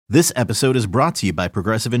This episode is brought to you by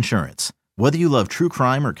Progressive Insurance. Whether you love true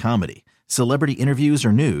crime or comedy, celebrity interviews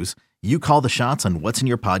or news, you call the shots on what's in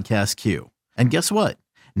your podcast queue. And guess what?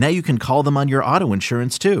 Now you can call them on your auto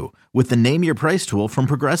insurance too with the Name Your Price tool from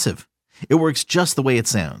Progressive. It works just the way it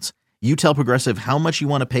sounds. You tell Progressive how much you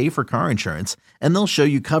want to pay for car insurance, and they'll show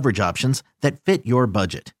you coverage options that fit your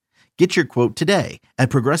budget. Get your quote today at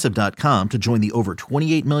Progressive.com to join the over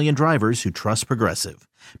 28 million drivers who trust Progressive.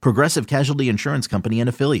 Progressive Casualty Insurance Company and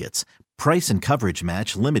Affiliates. Price and coverage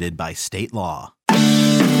match limited by state law.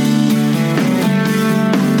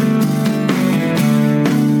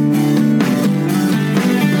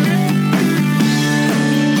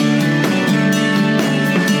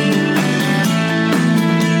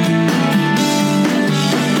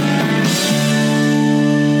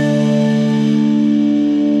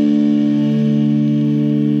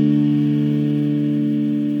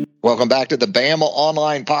 Welcome back to the Bama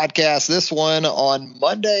Online Podcast. This one on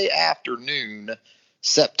Monday afternoon,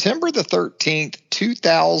 September the 13th,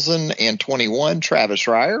 2021. Travis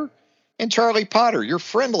Reier and Charlie Potter, your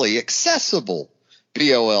friendly, accessible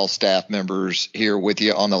BOL staff members here with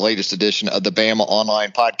you on the latest edition of the Bama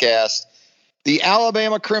Online Podcast. The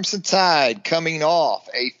Alabama Crimson Tide coming off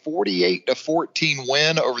a 48-14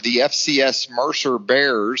 win over the FCS Mercer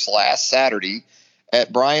Bears last Saturday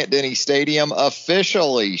at Bryant-Denny Stadium,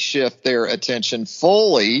 officially shift their attention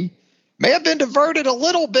fully. May have been diverted a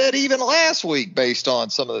little bit even last week based on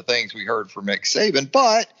some of the things we heard from Nick Saban,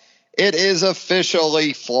 but it is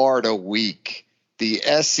officially Florida week. The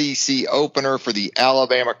SEC opener for the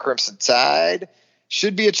Alabama Crimson Tide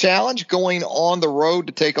should be a challenge going on the road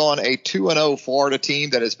to take on a 2-0 Florida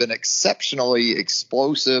team that has been exceptionally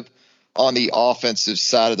explosive on the offensive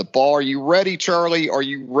side of the ball. Are you ready, Charlie? Are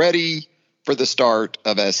you ready for the start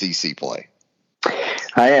of SEC play?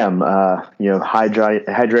 I am,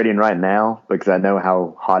 hydrating right now because I know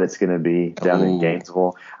how hot it's going to be down in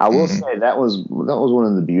Gainesville. I will say that was one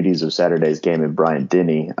of the beauties of Saturday's game at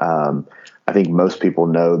Bryant-Denny. I think most people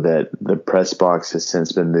know that the press box has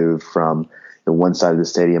since been moved from the one side of the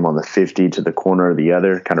stadium on the 50 to the corner of the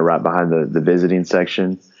other, kind of right behind the visiting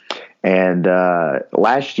section. And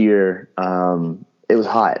last year, it was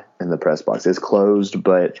hot in the press box. It's closed,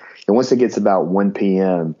 but once it gets about 1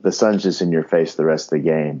 p.m., the sun's just in your face the rest of the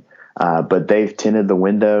game. But they've tinted the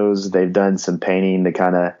windows. They've done some painting to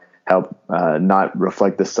kind of help not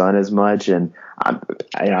reflect the sun as much. And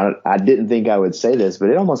I didn't think I would say this, but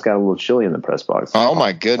it almost got a little chilly in the press box. Oh,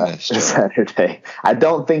 my goodness. Saturday. I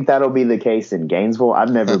don't think that'll be the case in Gainesville.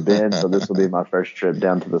 I've never been, so this will be my first trip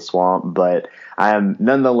down to the swamp. But I am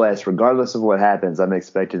nonetheless, regardless of what happens, I'm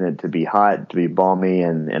expecting it to be hot, to be balmy,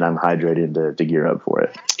 and I'm hydrated to gear up for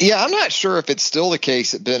it. Yeah, I'm not sure if it's still the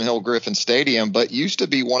case at Ben Hill Griffin Stadium, but used to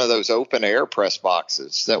be one of those open air press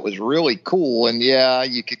boxes that was really cool. And yeah,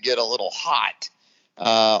 you could get a little hot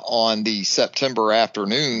on the September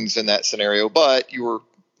afternoons in that scenario, but you were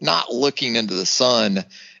not looking into the sun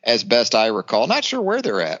as best I recall. Not sure where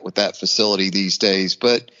they're at with that facility these days,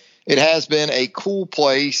 but it has been a cool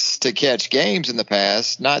place to catch games in the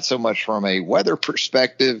past, not so much from a weather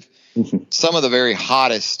perspective. Some of the very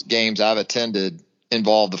hottest games I've attended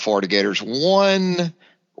involved the Florida Gators. One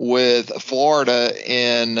with Florida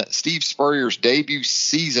in Steve Spurrier's debut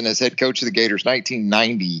season as head coach of the Gators,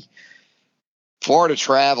 1990. Florida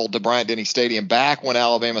traveled to Bryant-Denny Stadium back when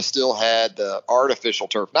Alabama still had the artificial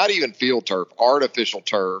turf, not even field turf, artificial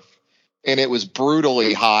turf. And it was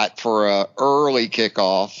brutally hot for an early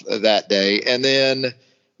kickoff that day. And then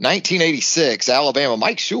 1986, Alabama,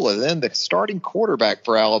 Mike Shula, then the starting quarterback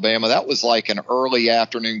for Alabama. That was like an early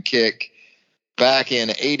afternoon kick back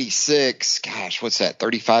in 86. Gosh, what's that,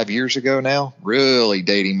 35 years ago now? Really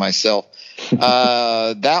dating myself.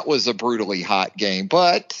 That was a brutally hot game.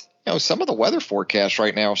 But some of the weather forecasts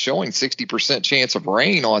right now showing 60% chance of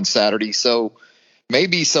rain on Saturday. So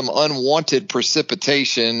maybe some unwanted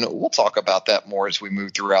precipitation. We'll talk about that more as we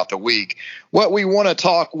move throughout the week. What we want to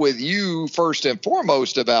talk with you first and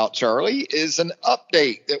foremost about, Charlie, is an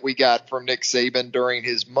update that we got from Nick Saban during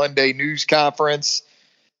his Monday news conference.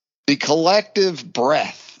 The collective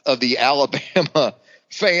breath of the Alabama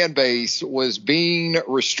fan base was being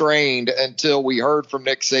restrained until we heard from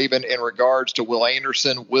Nick Saban in regards to Will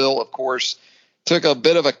Anderson. Will, of course, took a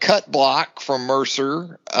bit of a cut block from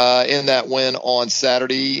Mercer in that win on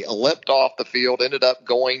Saturday, leapt off the field, ended up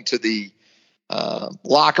going to the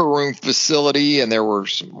locker room facility, and there were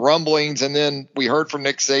some rumblings. And then we heard from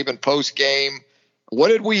Nick Saban post-game. What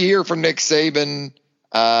did we hear from Nick Saban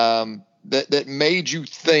that made you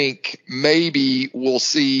think maybe we'll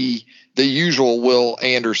see the usual Will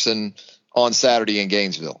Anderson on Saturday in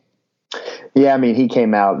Gainesville? Yeah, I mean, he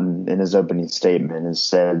came out in his opening statement and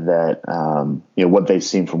said that what they've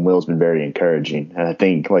seen from Will's been very encouraging, and I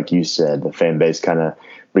think, like you said, the fan base kind of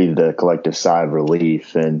breathed a collective sigh of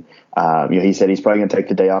relief. And he said he's probably going to take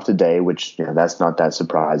the day off today, which that's not that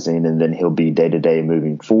surprising, and then he'll be day to day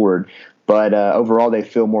moving forward. But overall, they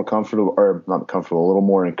feel more comfortable, or not comfortable, a little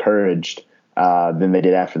more encouraged than they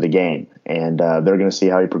did after the game. And they're going to see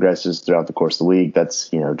how he progresses throughout the course of the week. That's,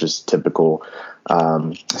 just typical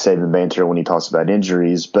Saban banter when he talks about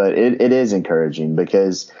injuries. But it is encouraging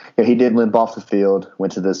because he did limp off the field,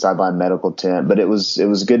 went to the sideline medical tent. But it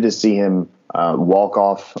was good to see him walk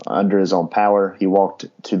off under his own power. He walked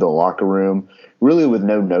to the locker room really with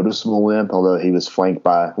no noticeable limp, although he was flanked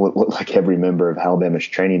by what looked like every member of Alabama's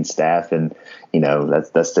training staff. And,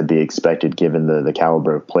 that's to be expected given the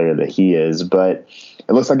caliber of player that he is. But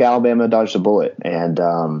it looks like Alabama dodged a bullet. And,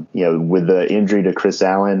 with the injury to Chris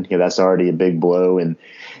Allen, that's already a big blow. And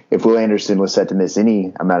if Will Anderson was set to miss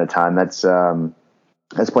any amount of time, that's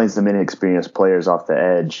playing some inexperienced players off the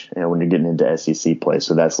edge when you're getting into SEC play.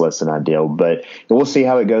 So that's less than ideal. But we'll see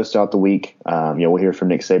how it goes throughout the week. We'll hear from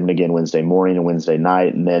Nick Saban again Wednesday morning and Wednesday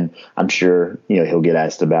night. And then I'm sure, he'll get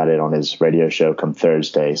asked about it on his radio show come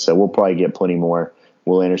Thursday. So we'll probably get plenty more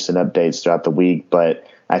Will Anderson updates throughout the week. But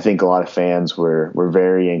I think a lot of fans were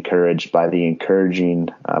very encouraged by the encouraging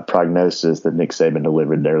prognosis that Nick Saban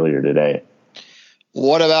delivered earlier today.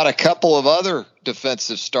 What about a couple of other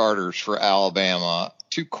defensive starters for Alabama?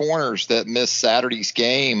 Two corners that missed Saturday's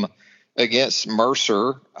game against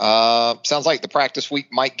Mercer. Sounds like the practice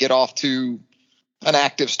week might get off to an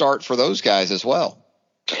active start for those guys as well.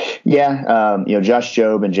 Yeah, Josh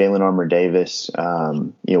Jobe and Jalen Armour-Davis,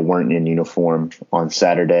 weren't in uniform on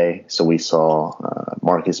Saturday, so we saw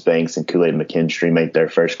Marcus Banks and Kool-Aid McKinstry make their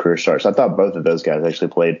first career starts. So I thought both of those guys actually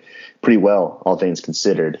played pretty well, all things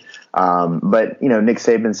considered. But Nick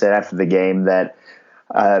Saban said after the game that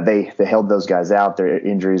they held those guys out. Their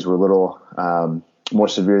injuries were a little more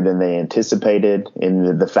severe than they anticipated,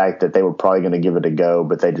 in the fact that they were probably going to give it a go,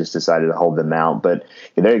 but they just decided to hold them out. But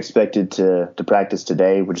they're expected to practice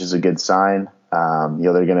today, which is a good sign.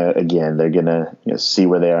 They're gonna see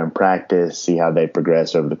where they are in practice, see how they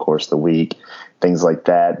progress over the course of the week, things like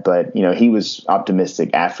that. But he was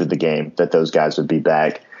optimistic after the game that those guys would be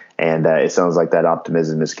back. And it sounds like that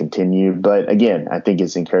optimism has continued. But again, I think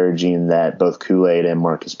it's encouraging that both Kool-Aid and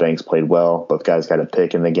Marcus Banks played well. Both guys got a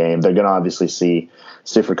pick in the game. They're going to obviously see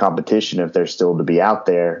stiffer competition if they're still to be out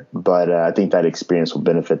there. But I think that experience will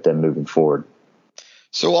benefit them moving forward.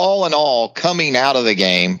 So all in all, coming out of the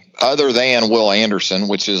game, other than Will Anderson,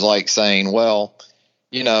 which is like saying, well,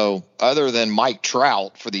 other than Mike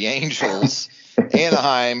Trout for the Angels,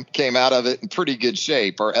 Anaheim came out of it in pretty good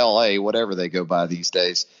shape, or LA, whatever they go by these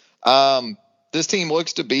days. This team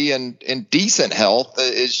looks to be in decent health,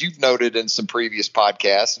 as you've noted in some previous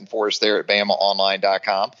podcasts and for us there at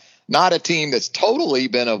BamaOnline.com. Not a team that's totally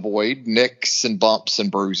been a void, nicks and bumps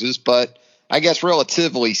and bruises, but I guess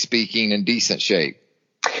relatively speaking, in decent shape.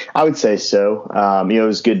 I would say so. It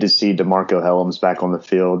was good to see DeMarco Hellams back on the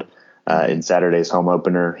field in Saturday's home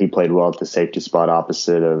opener. He played well at the safety spot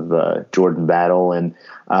opposite of Jordan Battle. And,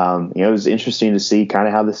 it was interesting to see kind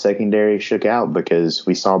of how the secondary shook out, because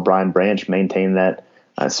we saw Brian Branch maintain that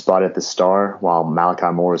spot at the star, while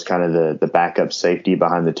Malachi Moore is kind of the backup safety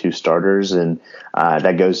behind the two starters. And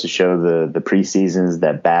that goes to show the preseasons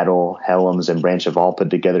that Battle, Hellams, and Branch have all put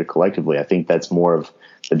together collectively. I think that's more of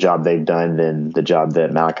the job they've done than the job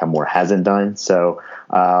that Malachi Moore hasn't done. So,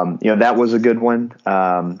 that was a good one.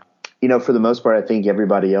 For the most part, I think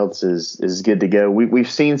everybody else is good to go. We've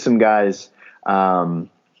seen some guys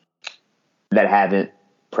that haven't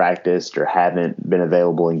practiced or haven't been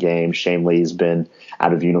available in games. Shane Lee's been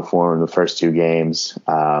out of uniform in the first two games.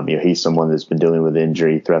 He's someone that's been dealing with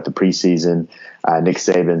injury throughout the preseason. Nick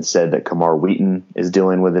Saban said that Kamar Wheaton is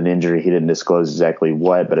dealing with an injury. He didn't disclose exactly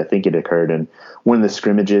what, but I think it occurred in one of the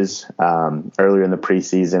scrimmages earlier in the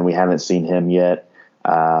preseason. We haven't seen him yet.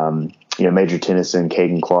 Major Tennyson,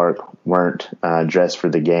 Caden Clark weren't dressed for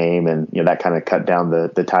the game, and that kind of cut down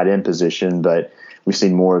the tight end position. But we've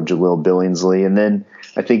seen more of Jaleel Billingsley, and then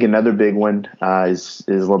I think another big one is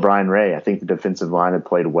LeBron Ray. I think the defensive line had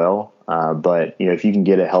played well, but if you can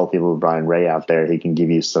get a healthy LeBron Ray out there, he can give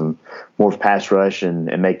you some more pass rush and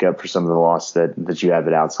make up for some of the loss that you have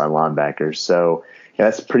at outside linebackers. So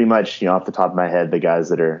that's pretty much off the top of my head the guys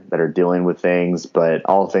that are dealing with things. But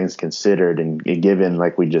all things considered, and given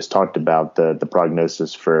like we just talked about the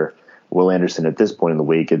prognosis for Will Anderson at this point in the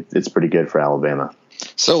week, it's pretty good for Alabama.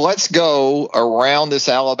 So let's go around this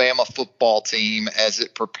Alabama football team as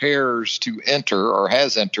it prepares to enter, or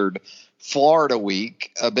has entered, Florida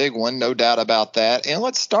week, a big one, no doubt about that. And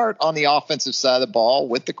let's start on the offensive side of the ball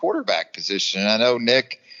with the quarterback position. I know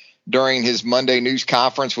Nick, during his Monday news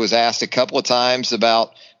conference, was asked a couple of times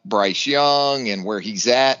about Bryce Young and where he's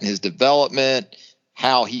at in his development,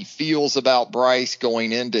 how he feels about Bryce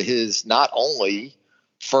going into his not only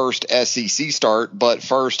first SEC start, but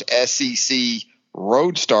first SEC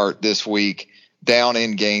road start this week down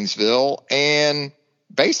in Gainesville. And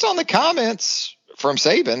based on the comments from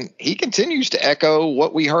Saban, he continues to echo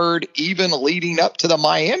what we heard even leading up to the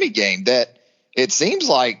Miami game, that it seems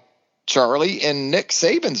like, Charlie, in Nick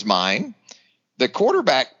Saban's mind, the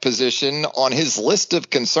quarterback position on his list of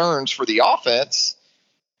concerns for the offense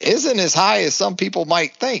isn't as high as some people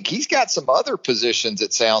might think. He's got some other positions,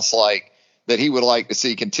 it sounds like, that he would like to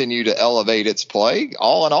see continue to elevate its play.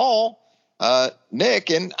 All in all, Nick,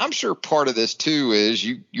 and I'm sure part of this too is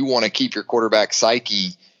you want to keep your quarterback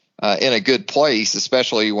psyche in a good place,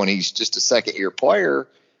 especially when he's just a second-year player.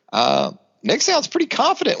 Nick sounds pretty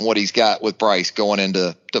confident in what he's got with Bryce going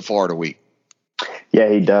into Florida week. Yeah,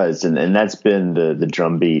 he does. And that's been the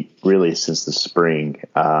drumbeat really since the spring.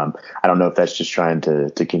 I don't know if that's just trying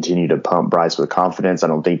to continue to pump Bryce with confidence. I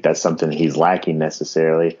don't think that's something he's lacking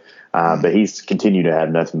necessarily. But he's continued to have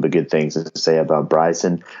nothing but good things to say about Bryce.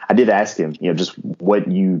 And I did ask him, just what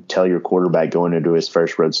you tell your quarterback going into his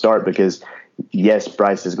first road start, because yes,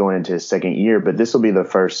 Bryce is going into his second year, but this will be the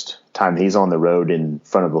first time he's on the road in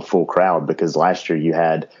front of a full crowd, because last year you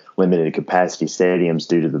had limited capacity stadiums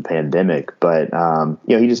due to the pandemic. But,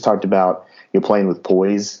 he just talked about playing with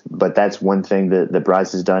poise, but that's one thing that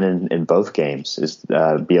Bryce has done in both games is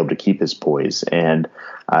be able to keep his poise and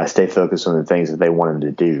stay focused on the things that they want him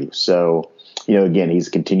to do. So, again, he's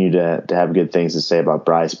continued to have good things to say about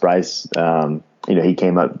Bryce. Bryce, he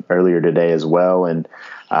came up earlier today as well and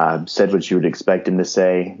said what you would expect him to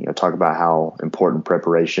say, talk about how important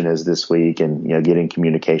preparation is this week and, getting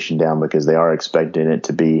communication down because they are expecting it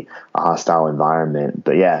to be a hostile environment.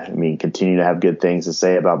 But yeah, continue to have good things to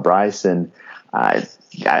say about Bryce. And I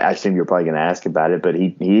assume you're probably going to ask about it, but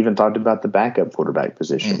he even talked about the backup quarterback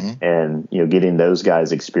position and, getting those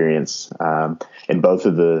guys experience in both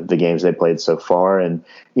of the games they played so far. And,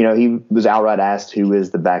 he was outright asked who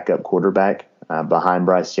is the backup quarterback behind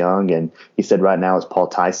Bryce Young. And he said right now it's Paul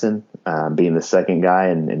Tyson being the second guy,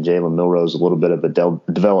 and Jalen Milroe's a little bit of a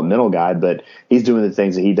developmental guy, but he's doing the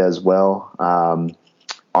things that he does well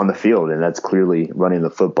on the field, and that's clearly running the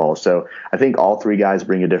football. So I think all three guys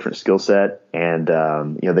bring a different skill set, and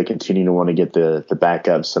they continue to want to get the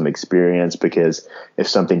backup some experience, because if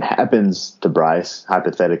something happens to Bryce,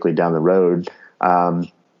 hypothetically down the road,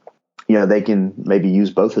 they can maybe use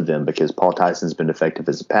both of them, because Paul Tyson's been effective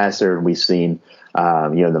as a passer, and we've seen,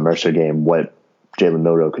 in the Mercer game what Jalen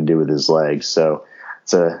Milroe can do with his legs. So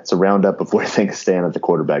it's a roundup of where things stand at the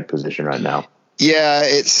quarterback position right now. Yeah,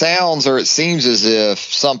 it sounds or it seems as if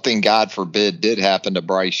something, God forbid, did happen to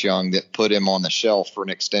Bryce Young that put him on the shelf for an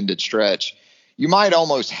extended stretch. You might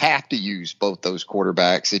almost have to use both those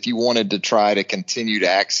quarterbacks if you wanted to try to continue to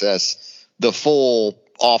access the full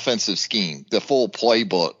offensive scheme, the full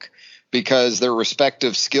playbook, because their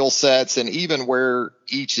respective skill sets and even where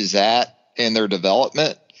each is at in their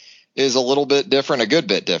development is a little bit different, a good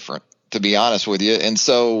bit different, to be honest with you. And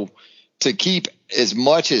so to keep as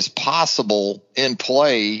much as possible in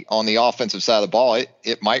play on the offensive side of the ball,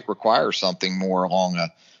 it might require something more along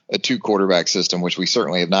a two quarterback system, which we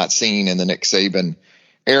certainly have not seen in the Nick Saban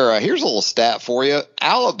era. Here's a little stat for you.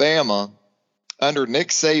 Alabama under Nick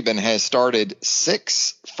Saban has started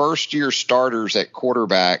 6 first-year starters at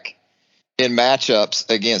quarterback in matchups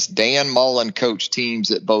against Dan Mullen coach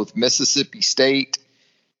teams at both Mississippi State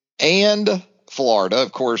and Florida.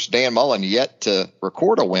 Of course, Dan Mullen yet to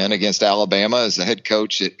record a win against Alabama as the head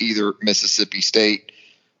coach at either Mississippi State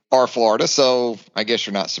or Florida. So I guess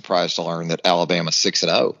you're not surprised to learn that Alabama's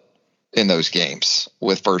 6-0 in those games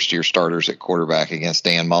with first-year starters at quarterback against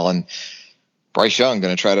Dan Mullen. Bryce Young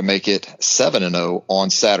going to try to make it 7-0 on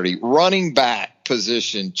Saturday. Running back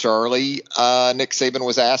position, Charlie. Nick Saban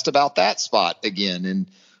was asked about that spot again. And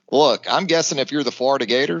look, I'm guessing if you're the Florida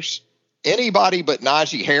Gators, anybody but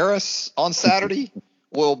Najee Harris on Saturday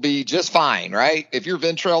will be just fine, right? If you're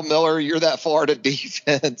Ventrell Miller, you're that Florida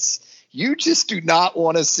defense. You just do not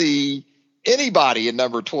want to see anybody in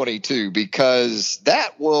number 22, because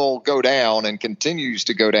that will go down and continues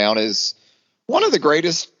to go down as one of the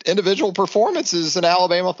greatest individual performances in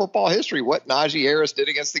Alabama football history, what Najee Harris did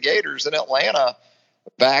against the Gators in Atlanta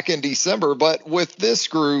back in December. But with this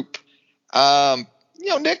group,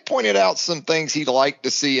 Nick pointed out some things he'd like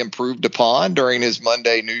to see improved upon during his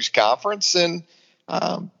Monday news conference. And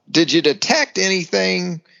did you detect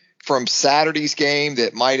anything from Saturday's game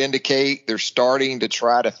that might indicate they're starting to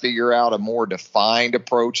try to figure out a more defined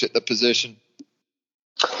approach at the position?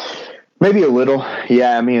 Maybe a little.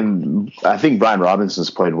 Yeah, I mean, I think Brian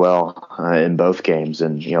Robinson's played well in both games.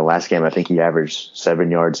 And, last game, I think he averaged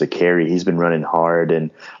 7 yards a carry. He's been running hard.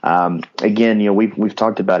 And, again, we've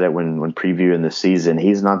talked about it when previewing the season.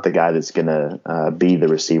 He's not the guy that's going to be the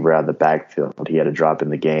receiver out of the backfield. He had a drop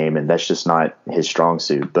in the game, and that's just not his strong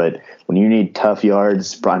suit. But when you need tough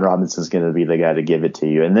yards, Brian Robinson's going to be the guy to give it to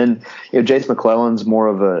you. And then, Jace McClellan's more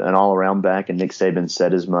of an all-around back, and Nick Saban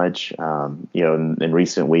said as much, in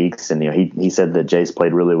recent weeks. And, he said that Jace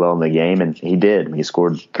played really well in the game, and he did. He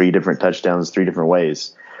scored 3 different touchdowns 3 different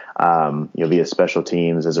ways, via special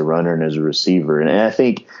teams, as a runner, and as a receiver. And I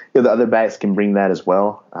think the other backs can bring that as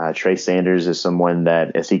well. Trey Sanders is someone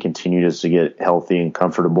that, as he continues to get healthy and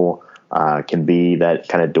comfortable, can be that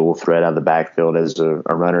kind of dual threat out of the backfield as a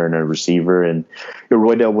runner and a receiver. And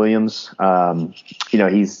Roydell Williams,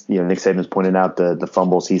 he's Nick Saban's pointed out the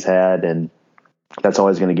fumbles he's had, and that's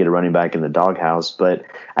always going to get a running back in the doghouse. But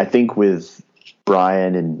I think with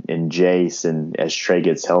Brian and Jace, and as Trey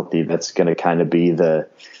gets healthy, that's going to kind of be the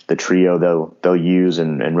trio they'll use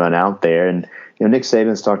and run out there. And Nick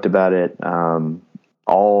Saban's talked about it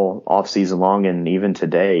all off season long, and even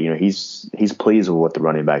today, he's pleased with what the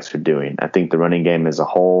running backs are doing. I think the running game as a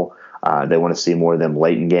whole, they want to see more of them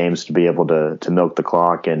late in games to be able to milk the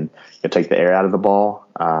clock and take the air out of the ball.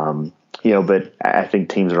 But I think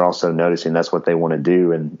teams are also noticing that's what they want to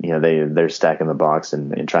do, and they're stacking the box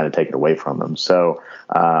and trying to take it away from them. So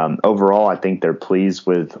overall, I think they're pleased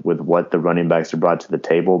with what the running backs have brought to the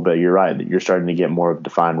table. But you're right, you're starting to get more of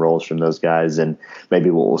defined roles from those guys, and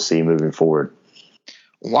maybe what we'll see moving forward.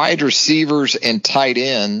 Wide receivers and tight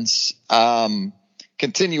ends.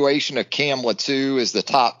 Continuation of Cam Latu as the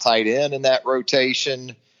top tight end in that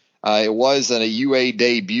rotation. It was a UA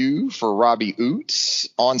debut for Robbie Oots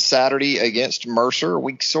on Saturday against Mercer.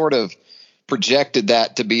 We sort of projected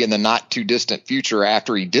that to be in the not too distant future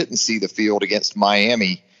after he didn't see the field against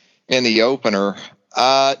Miami in the opener.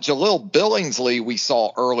 Jalil Billingsley we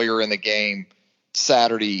saw earlier in the game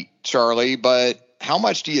Saturday, Charlie, but how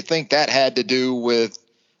much do you think that had to do with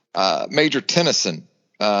Major Tennyson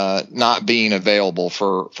not being available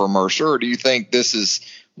for Mercer? Or do you think this is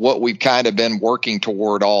what we've kind of been working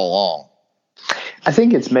toward all along? I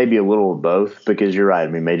think it's maybe a little of both, because you're right. I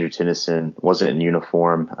mean, Major Tennyson wasn't in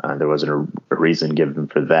uniform. There wasn't a reason given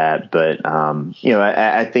for that. But,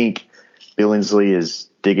 I think Billingsley is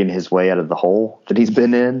digging his way out of the hole that he's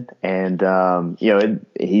been in. And,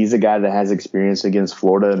 he's a guy that has experience against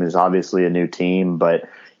Florida and is obviously a new team. But,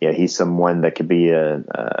 he's someone that could be a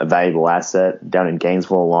valuable asset down in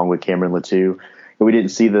Gainesville along with Cameron Latu. We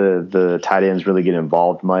didn't see the tight ends really get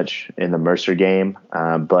involved much in the Mercer game.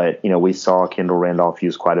 But, we saw Kendall Randolph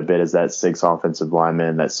used quite a bit as that 6th offensive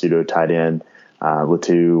lineman, that pseudo tight end.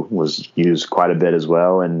 Latu was used quite a bit as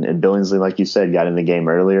well. And Billingsley, like you said, got in the game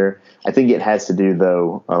earlier. I think it has to do,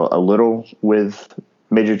 though, a little with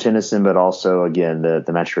Major Tennyson, but also, again,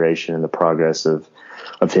 the maturation and the progress of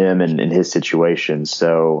him and his situation.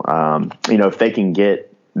 So, if they can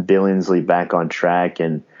get Billingsley back on track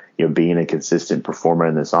and, being a consistent performer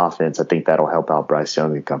in this offense, I think that'll help out Bryce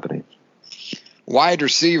Young and company. Wide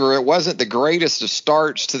receiver, it wasn't the greatest of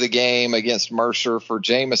starts to the game against Mercer for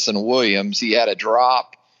Jameson Williams. He had a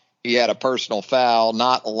drop. He had a personal foul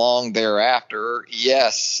not long thereafter.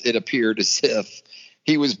 Yes, it appeared as if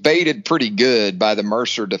he was baited pretty good by the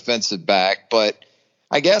Mercer defensive back. But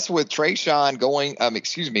I guess with Trayshawn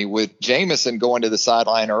with Jameson going to the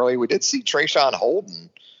sideline early, we did see Trayshawn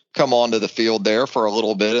Holden come onto the field there for a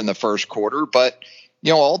little bit in the first quarter. But,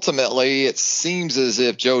 ultimately it seems as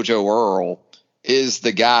if JoJo Earle is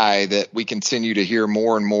the guy that we continue to hear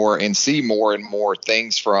more and more and see more and more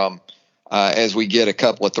things from as we get a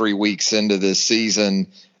couple of 3 weeks into this season.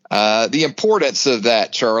 The importance of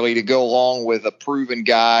that, Charlie, to go along with a proven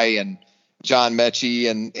guy and John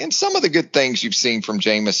Mechie and some of the good things you've seen from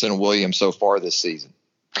Jameson Williams so far this season.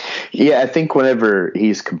 Yeah, I think whenever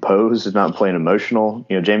he's composed and not playing emotional,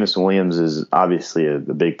 Jameson Williams is obviously a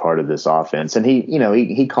big part of this offense. And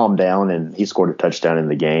he calmed down and he scored a touchdown in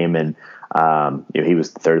the game. And, he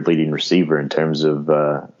was the 3rd leading receiver in terms of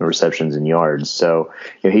receptions and yards. So,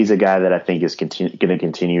 he's a guy that I think is going to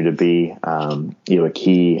continue to be, a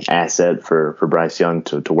key asset for Bryce Young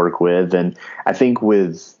to work with. And I think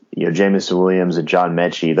with, Jameson Williams and John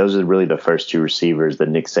Mechie, those are really the first 2 receivers that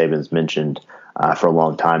Nick Saban's mentioned for a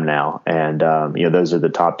long time now. And, those are the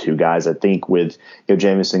top two guys. I think with,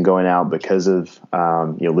 Jameson going out because of,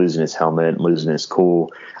 losing his helmet, losing his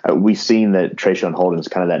cool, we've seen that Trayshawn Holden's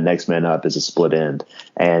kind of that next man up as a split end.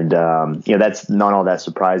 And, that's not all that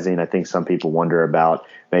surprising. I think some people wonder about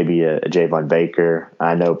maybe a Javon Baker.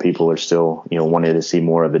 I know people are still, wanting to see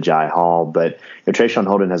more of a Jai Hall, but Trayshawn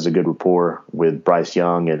Holden has a good rapport with Bryce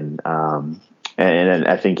Young, and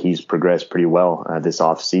I think he's progressed pretty well this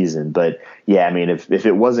off season. But yeah, I mean, if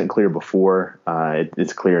it wasn't clear before,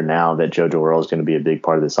 it's clear now that JoJo Earle is going to be a big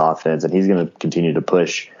part of this offense, and he's going to continue to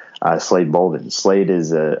push Slade Bolden. Slade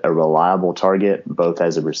is a reliable target, both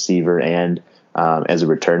as a receiver and as a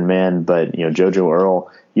return man. But JoJo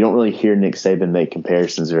Earle, you don't really hear Nick Saban make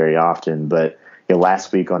comparisons very often, but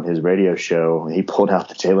last week on his radio show, he pulled out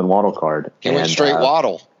the Jalen Waddle card. He went straight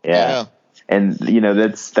Waddle. Yeah. And,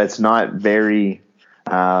 that's not very,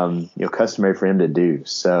 customary for him to do.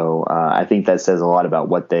 So I think that says a lot about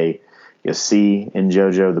what they see in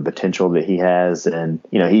JoJo, the potential that he has. And,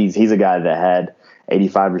 he's a guy that had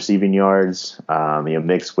 85 receiving yards,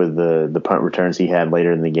 mixed with the punt returns he had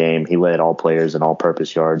later in the game. He led all players in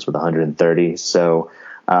all-purpose yards with 130. So,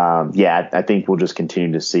 I think we'll just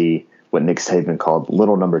continue to see what Nick Saban called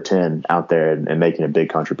little number 10 out there and making a big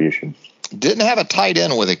contribution. Didn't have a tight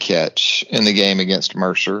end with a catch in the game against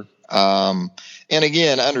Mercer. And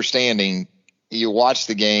again, understanding you watch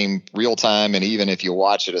the game real time, and even if you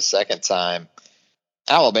watch it a second time,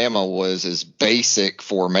 Alabama was as basic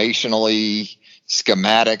formationally,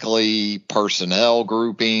 schematically, personnel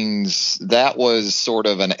groupings. That was sort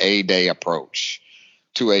of an A-day approach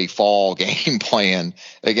to a fall game plan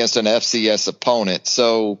against an FCS opponent.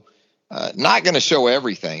 So not going to show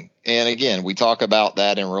everything. And again, we talk about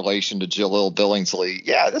that in relation to Jalil Billingsley.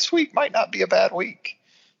 Yeah, this week might not be a bad week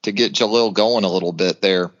to get Jalil going a little bit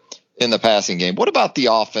there in the passing game. What about the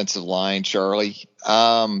offensive line, Charlie?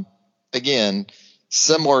 Again,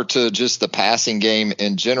 similar to just the passing game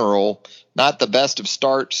in general, not the best of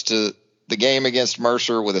starts to the game against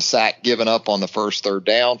Mercer, with a sack given up on the first third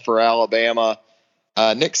down for Alabama.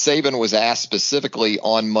 Nick Saban was asked specifically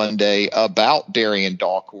on Monday about Darian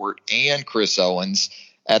Dalcourt and Chris Owens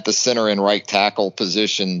at the center and right tackle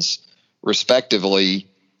positions, respectively.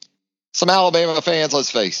 Some Alabama fans,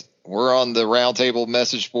 let's face it, we're on the roundtable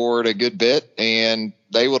message board a good bit, and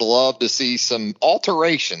they would love to see some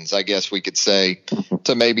alterations, I guess we could say,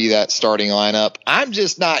 to maybe that starting lineup. I'm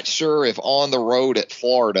just not sure if on the road at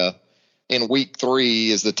Florida in week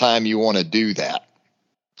 3 is the time you want to do that.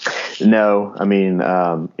 No, I mean,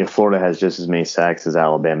 Florida has just as many sacks as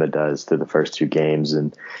Alabama does through the first 2 games,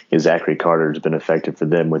 and Zachary Carter has been effective for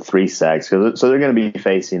them with 3 sacks. So they're going to be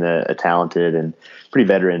facing a talented and pretty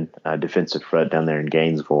veteran defensive front down there in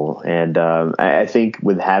Gainesville. And I think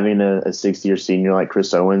with having a 6th-year senior like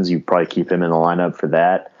Chris Owens, you probably keep him in the lineup for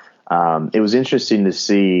that. It was interesting to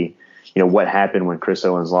see, what happened when Chris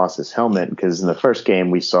Owens lost his helmet, because in the first game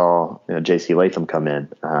we saw J.C. Latham come in.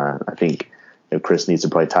 I think Chris needs to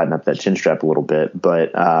probably tighten up that chin strap a little bit,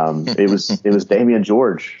 but it was Damian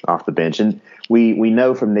George off the bench, and we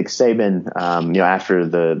know from Nick Saban, after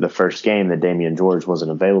the first game, that Damian George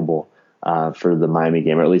wasn't available for the Miami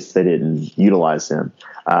game, or at least they didn't utilize him.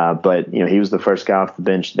 But he was the first guy off the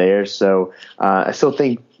bench there, so I still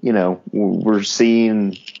think we're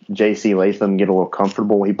seeing J.C. Latham get a little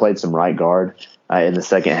comfortable. He played some right guard in the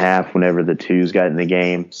second half whenever the twos got in the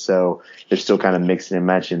game. So they're still kind of mixing and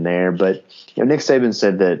matching there. But Nick Saban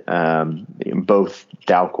said that both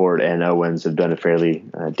Dalcourt and Owens have done a fairly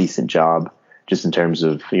decent job just in terms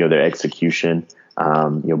of their execution.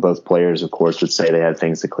 Both players, of course, would say they had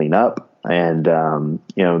things to clean up. And,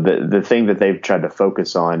 the thing that they've tried to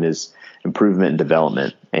focus on is improvement and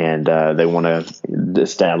development. And they want to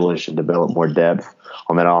establish and develop more depth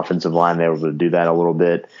on that offensive line. They were able to do that a little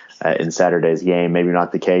bit in Saturday's game. Maybe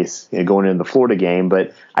not the case going into the Florida game,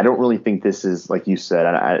 but I don't really think this is, like you said,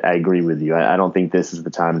 I agree with you. I don't think this is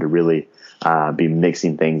the time to really be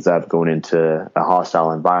mixing things up going into a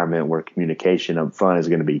hostile environment where communication up front is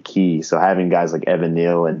going to be key. So having guys like Evan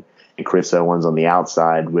Neal and Chris Owens on the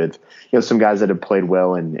outside with some guys that have played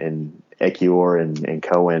well in Ekiyor and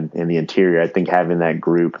Cohen in the interior, I think having that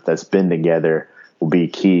group that's been together will be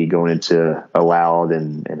key going into a loud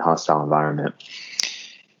and hostile environment.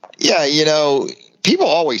 Yeah, people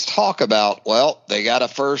always talk about, they got a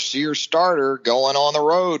first-year starter going on the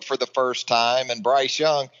road for the first time, and Bryce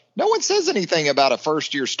Young. No one says anything about a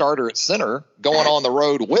first-year starter at center going on the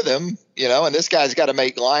road with him, and this guy's got to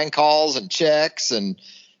make line calls and checks and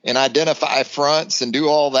identify fronts and do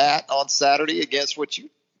all that on Saturday against what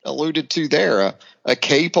you alluded to there, a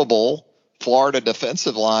capable Florida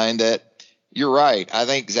defensive line that, You're right. I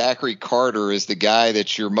think Zachary Carter is the guy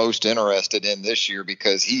that you're most interested in this year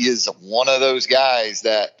because he is one of those guys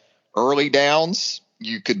that early downs,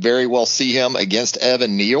 you could very well see him against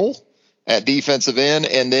Evan Neal at defensive end.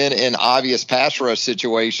 And then in obvious pass rush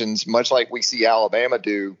situations, much like we see Alabama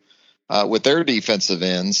do with their defensive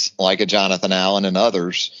ends, like a Jonathan Allen and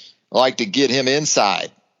others, like to get him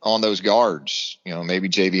inside on those guards, maybe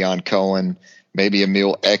Javion Cohen, maybe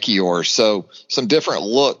Emil Ekiyor. So some different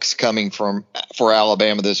looks coming for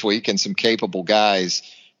Alabama this week and some capable guys.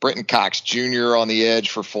 Brenton Cox Jr. on the edge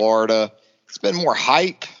for Florida. It's been more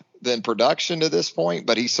hype than production to this point,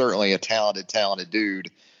 but he's certainly a talented dude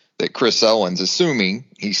that Chris Owens, assuming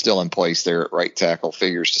he's still in place there at right tackle,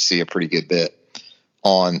 figures to see a pretty good bit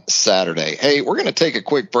on Saturday. Hey, we're going to take a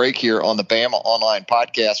quick break here on the Bama Online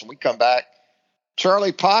Podcast. When we come back,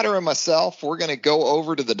 Charlie Potter and myself, we're going to go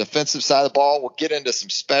over to the defensive side of the ball. We'll get into some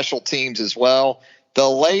special teams as well. The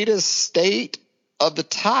latest State of the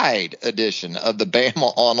Tide edition of the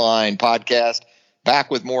Bama Online Podcast.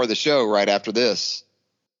 Back with more of the show right after this.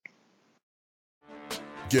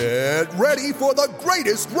 Get ready for the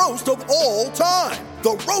greatest roast of all time.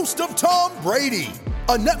 The Roast of Tom Brady.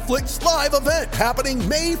 A Netflix live event happening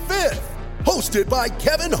May 5th. Hosted by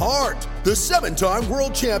Kevin Hart, the 7-time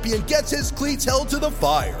world champion gets his cleats held to the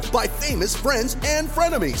fire by famous friends and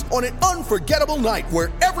frenemies on an unforgettable night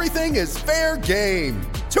where everything is fair game.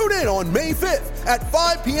 Tune in on May 5th at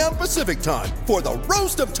 5 p.m. Pacific time for the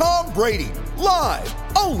Roast of Tom Brady, live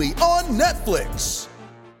only on Netflix.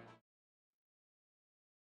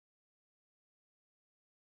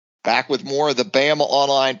 Back with more of the Bama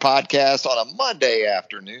Online Podcast on a Monday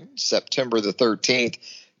afternoon, September the 13th.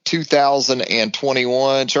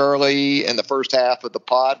 2021, Charlie. In the first half of the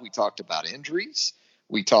pod, we talked about injuries.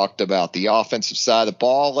 We talked about the offensive side of the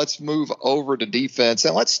ball. Let's move over to defense,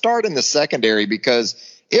 and let's start in the secondary because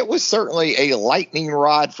it was certainly a lightning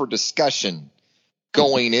rod for discussion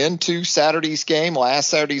going into last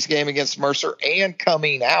Saturday's game against Mercer, and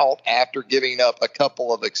coming out after giving up a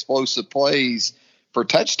couple of explosive plays for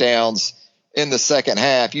touchdowns in the second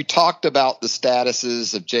half. You talked about the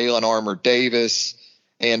statuses of Jalen Armour-Davis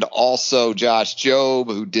and also Josh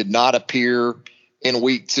Jobe, who did not appear in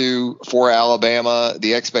week 2 for Alabama.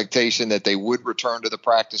 The expectation that they would return to the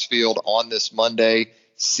practice field on this Monday,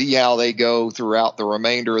 see how they go throughout the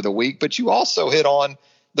remainder of the week. But you also hit on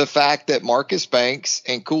the fact that Marcus Banks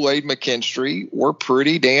and Kool-Aid McKinstry were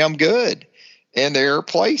pretty damn good in their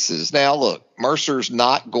places. Now, look, Mercer's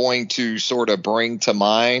not going to sort of bring to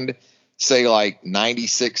mind, say, like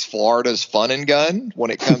 96 Florida's Fun and Gun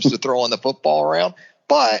when it comes to throwing the football around.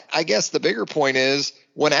 But I guess the bigger point is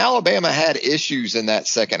when Alabama had issues in that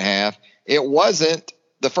second half, it wasn't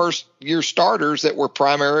the first-year starters that were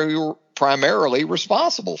primarily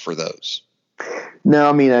responsible for those. No,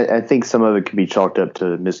 I mean, I think some of it could be chalked up to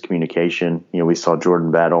miscommunication. We saw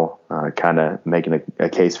Jordan Battle kind of making a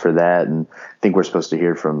case for that, and I think we're supposed to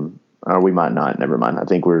hear from or we might not. Never mind. I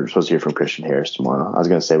think we're supposed to hear from Christian Harris tomorrow. I was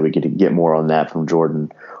going to say we could get more on that from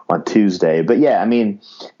Jordan on Tuesday. But yeah, I mean,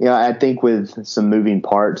 I think with some moving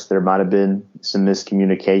parts, there might have been some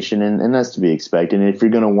miscommunication, and that's to be expected. And if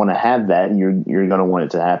you're going to want to have that, you're going to want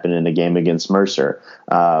it to happen in a game against Mercer.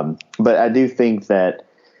 But I do think that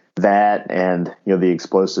and the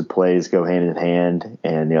explosive plays go hand in hand,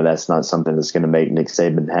 and that's not something that's going to make Nick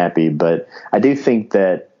Saban happy. But I do think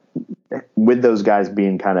that with those guys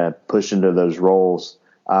being kind of pushed into those roles,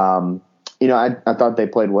 I thought they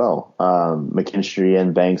played well. McKinstry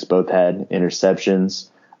and Banks both had interceptions.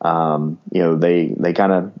 They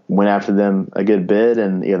kind of went after them a good bit,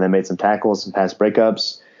 and they made some tackles, some pass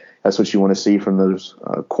breakups. That's what you want to see from those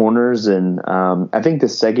corners. And I think the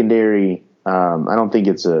secondary, I don't think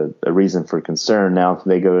it's a reason for concern. Now, if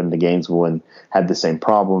they go into Gainesville and have the same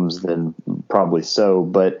problems, then probably so.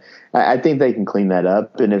 But I think they can clean that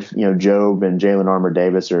up. And if, Jobe and Jalen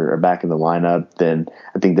Armour-Davis are back in the lineup, then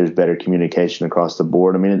I think there's better communication across the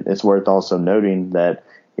board. I mean, it's worth also noting that,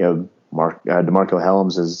 DeMarco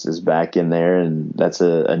Helms is back in there, and that's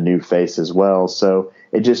a new face as well. So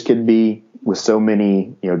it just could be with so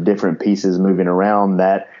many, different pieces moving around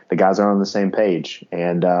that the guys are on the same page.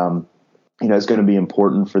 And, it's going to be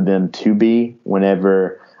important for them to be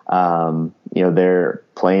whenever, they're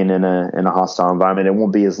playing in a hostile environment. It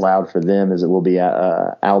won't be as loud for them as it will be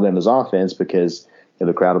Alabama's offense because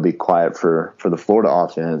the crowd will be quiet for the Florida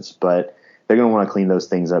offense. But they're going to want to clean those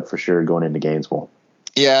things up for sure going into Gainesville.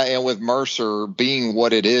 Yeah, and with Mercer being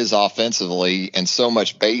what it is offensively and so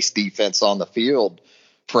much base defense on the field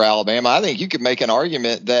for Alabama, I think you could make an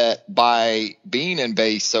argument that by being in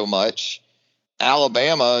base so much,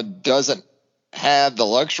 Alabama doesn't have the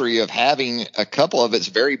luxury of having a couple of its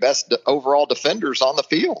very best overall defenders on the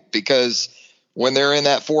field, because when they're in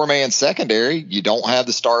that 4-man secondary, you don't have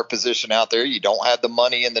the star position out there. You don't have the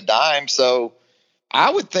money in the dime. So I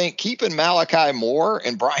would think keeping Malachi Moore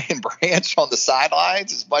and Brian Branch on the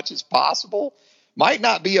sidelines as much as possible might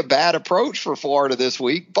not be a bad approach for Florida this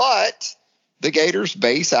week, but the Gators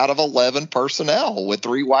base out of 11 personnel with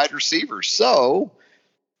 3 wide receivers. So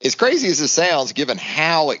as crazy as it sounds, given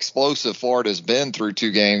how explosive Florida has been through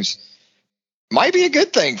 2 games, might be a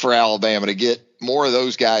good thing for Alabama to get more of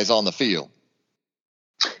those guys on the field.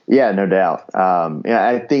 Yeah, no doubt.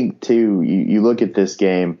 I think, too, you look at this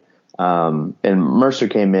game, and Mercer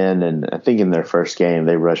came in, and I think in their first game,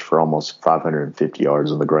 they rushed for almost 550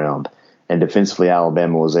 yards on the ground. And defensively,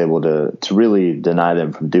 Alabama was able to really deny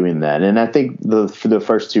them from doing that. And I think for the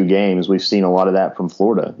first 2 games, we've seen a lot of that from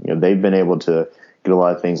Florida. They've been able to get a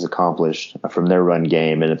lot of things accomplished from their run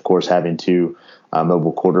game. And, of course, having 2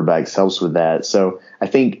 mobile quarterbacks helps with that. So I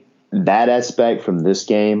think that aspect from this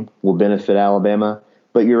game will benefit Alabama.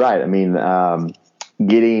 But you're right. I mean,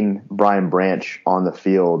 getting Brian Branch on the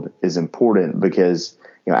field is important because,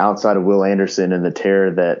 outside of Will Anderson and the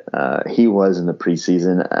terror that he was in the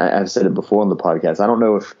preseason, I've said it before on the podcast, I don't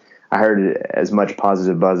know if I heard as much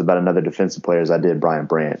positive buzz about another defensive player as I did Brian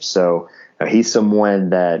Branch. So he's someone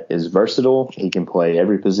that is versatile. He can play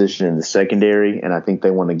every position in the secondary, and I think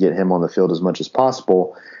they want to get him on the field as much as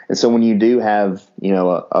possible. And so when you do have,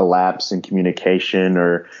 a lapse in communication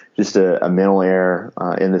or just a mental error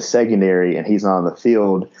in the secondary and he's not on the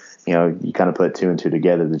field, you kind of put 2 and 2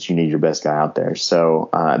 together that you need your best guy out there. So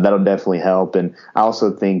that'll definitely help. And I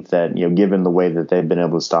also think that, given the way that they've been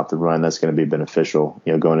able to stop the run, that's going to be beneficial,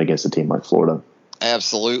 going against a team like Florida.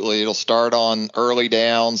 Absolutely. It'll start on early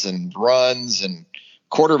downs and runs, and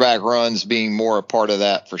quarterback runs being more a part of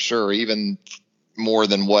that for sure, even more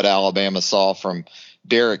than what Alabama saw from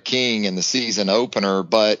Derek King in the season opener.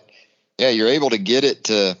 But yeah, you're able to get it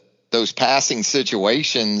to those passing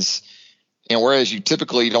situations. And whereas you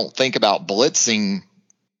typically don't think about blitzing,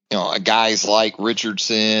 guys like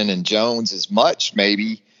Richardson and Jones as much,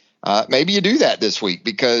 maybe you do that this week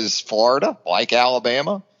because Florida, like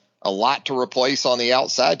Alabama, a lot to replace on the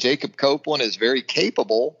outside. Jacob Copeland is very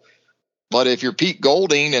capable. But if you're Pete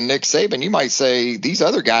Golding and Nick Saban, you might say these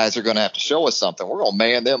other guys are going to have to show us something. We're going to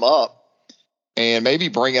man them up and maybe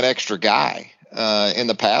bring an extra guy in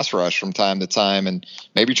the pass rush from time to time, and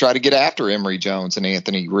maybe try to get after Emory Jones and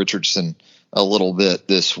Anthony Richardson a little bit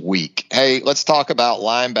this week. Hey, let's talk about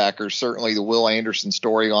linebackers. Certainly the Will Anderson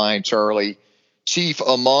storyline, Charlie, chief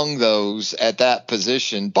among those at that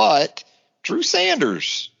position. But Drew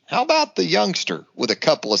Sanders, how about the youngster with a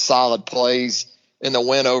couple of solid plays in the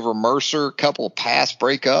win over Mercer, a couple of pass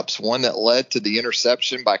breakups, one that led to the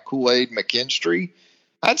interception by Kool-Aid McKinstry?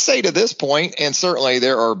 I'd say to this point, and certainly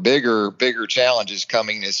there are bigger challenges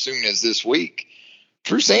coming as soon as this week,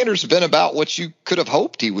 Drew Sanders has been about what you could have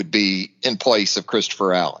hoped he would be in place of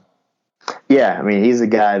Christopher Allen. Yeah, I mean, he's a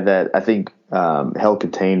guy that I think held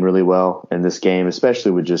contained really well in this game,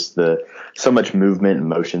 especially with just so much movement and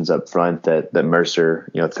motions up front that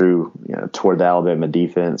Mercer, threw toward the Alabama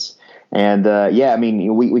defense. And, I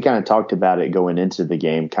mean, we kind of talked about it going into the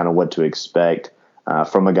game, kind of what to expect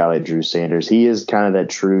from a guy like Drew Sanders. He is kind of that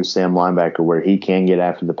true Sam linebacker where he can get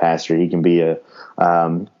after the passer. He can be a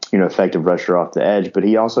effective rusher off the edge, but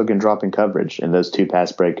he also can drop in coverage. And those 2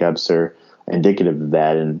 pass breakups are indicative of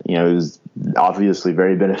that. And, it was obviously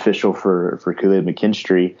very beneficial for Kool-Aid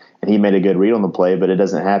McKinstry, and he made a good read on the play, but it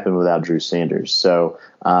doesn't happen without Drew Sanders. So,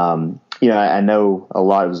 I know a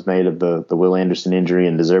lot was made of the Will Anderson injury,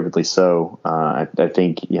 and deservedly so. I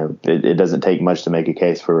think, it doesn't take much to make a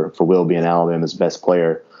case for Will being Alabama's best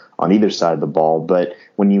player on either side of the ball. But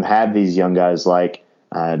when you have these young guys like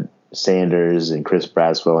Sanders and Chris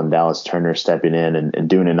Braswell and Dallas Turner stepping in and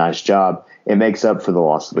doing a nice job, it makes up for the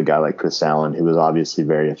loss of a guy like Chris Allen, who was obviously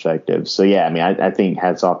very effective. So, yeah, I mean, I think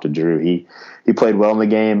hats off to Drew. He played well in the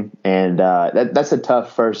game, and that's a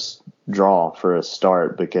tough first draw for a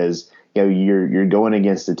start because you're going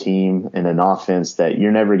against a team and an offense that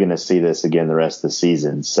you're never going to see this again the rest of the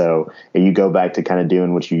season. So you go back to kind of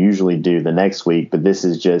doing what you usually do the next week, but this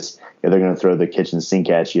is just they're going to throw the kitchen sink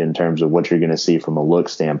at you in terms of what you're going to see from a look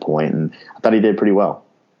standpoint. And I thought he did pretty well.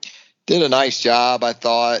 Did a nice job, I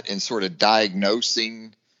thought, in sort of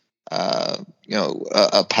diagnosing,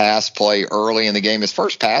 a pass play early in the game. His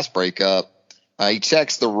first pass breakup, he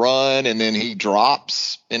checks the run and then he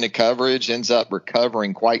drops into coverage, ends up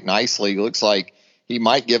recovering quite nicely. Looks like he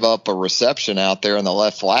might give up a reception out there in the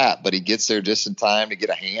left flat, but he gets there just in time to get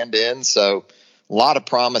a hand in. So a lot of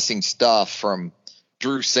promising stuff from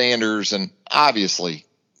Drew Sanders, and obviously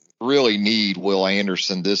really need Will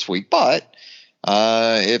Anderson this week. But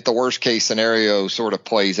if the worst case scenario sort of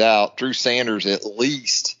plays out, Drew Sanders, at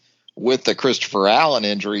least with the Christopher Allen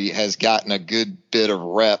injury, has gotten a good bit of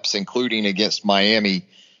reps, including against Miami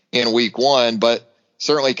in week 1, but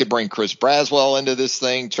certainly could bring Chris Braswell into this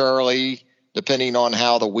thing, Charlie, depending on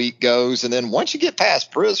how the week goes. And then once you get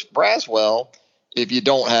past Braswell, if you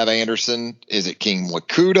don't have Anderson, is it King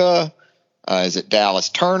Wakuda? Is it Dallas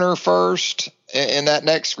Turner first in that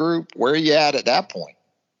next group? Where are you at that point?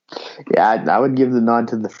 Yeah, I would give the nod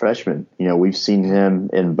to the freshman. We've seen him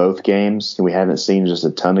in both games. We haven't seen just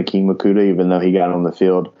a ton of King Wakuda, even though he got on the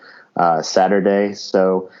field Saturday.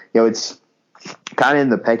 So, it's kind of in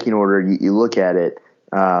the pecking order. You look at it.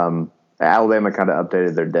 Alabama kind of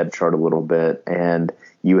updated their depth chart a little bit, and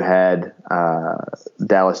you had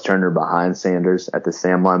Dallas Turner behind Sanders at the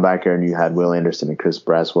Sam linebacker, and you had Will Anderson and Chris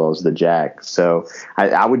Braswell as the jack. So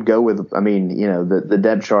I would go with, the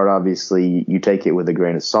depth chart, obviously you take it with a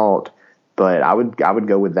grain of salt, but I would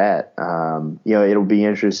go with that. It'll be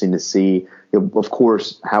interesting to see, of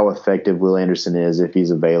course, how effective Will Anderson is if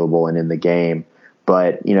he's available and in the game.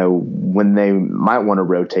 But, when they might want to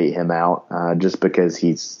rotate him out just because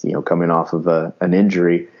he's, coming off of an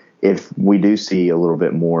injury, if we do see a little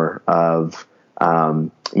bit more of,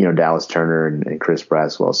 Dallas Turner and Chris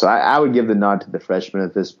Braswell. So I would give the nod to the freshman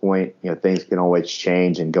at this point. Things can always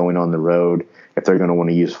change, and going on the road, if they're going to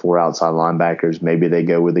want to use 4 outside linebackers, maybe they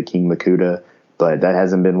go with a King Wakuda, but that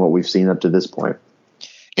hasn't been what we've seen up to this point.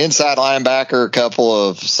 Inside linebacker, a couple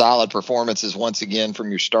of solid performances once again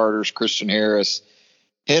from your starters, Christian Harris,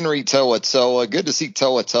 Henry To'oTo'o. Good to see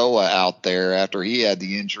To'oTo'o out there after he had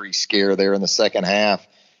the injury scare there in the second half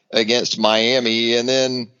against Miami. And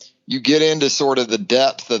then you get into sort of the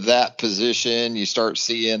depth of that position. You start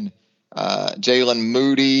seeing Jalen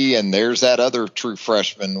Moody, and there's that other true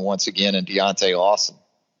freshman once again in Deontay Lawson.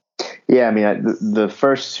 Yeah, the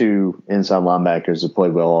first 2 inside linebackers have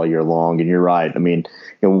played well all year long, and you're right.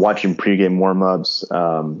 Watching pregame warmups,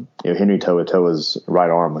 Henry To'oTo'o's right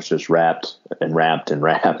arm was just wrapped to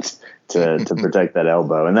protect that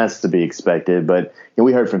elbow, and that's to be expected. But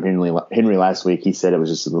we heard from Henry last week. He said it was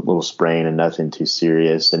just a little sprain and nothing too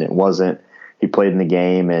serious, and it wasn't. He played in the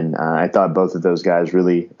game, and I thought both of those guys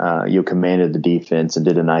really commanded the defense and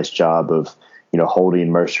did a nice job of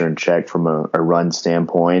holding Mercer in check from a run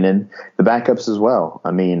standpoint, and the backups as well.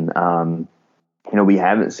 We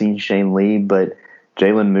haven't seen Shane Lee, but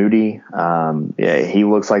Jalen Moody, he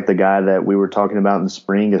looks like the guy that we were talking about in the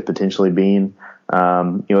spring as potentially being,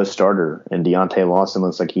 a starter. And Deontay Lawson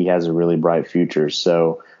looks like he has a really bright future.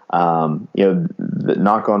 So, the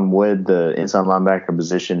knock on wood, the inside linebacker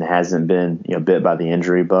position hasn't been, bit by the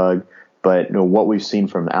injury bug. But what we've seen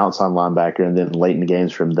from outside linebacker and then late in the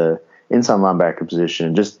games from the inside linebacker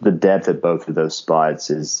position, just the depth at both of those spots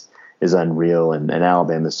is unreal. And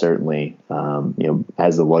Alabama certainly,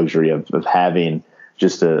 has the luxury of having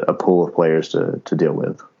just a pool of players to deal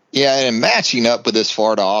with. Yeah, and matching up with this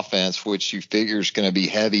Florida offense, which you figure is going to be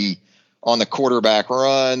heavy on the quarterback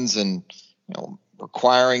runs and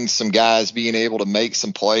requiring some guys being able to make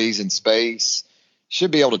some plays in space,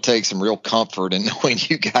 should be able to take some real comfort in knowing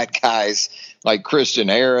you got guys like Christian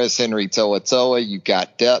Harris, Henry To'oTo'o. You've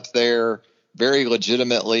got depth there, very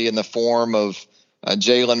legitimately in the form of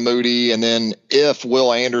Jalen Moody. And then if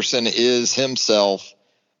Will Anderson is himself,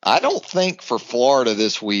 I don't think for Florida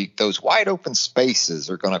this week, those wide open spaces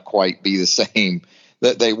are going to quite be the same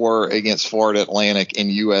that they were against Florida Atlantic and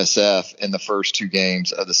USF in the first 2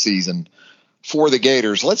 games of the season for the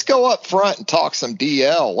Gators. Let's go up front and talk some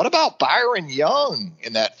DL. What about Byron Young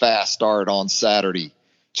in that fast start on Saturday?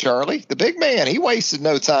 Charlie, the big man, he wasted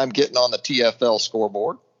no time getting on the TFL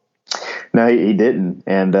scoreboard. No, he didn't.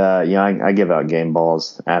 And, I give out game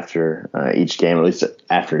balls after each game, or at least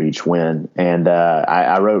after each win. And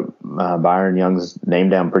I wrote Byron Young's name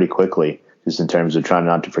down pretty quickly, just in terms of trying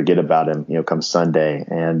not to forget about him, come Sunday.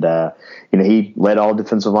 And, he led all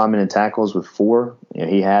defensive linemen in tackles with 4.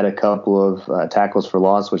 He had a couple of tackles for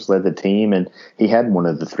loss, which led the team, and he had one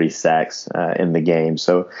of the 3 sacks in the game.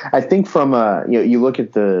 So I think from you look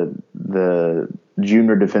at the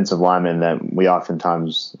junior defensive linemen that we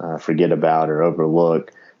oftentimes forget about or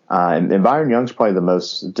overlook. And Byron Young's probably the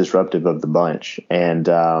most disruptive of the bunch. And,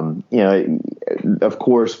 of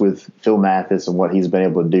course, with Phil Mathis and what he's been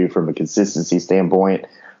able to do from a consistency standpoint,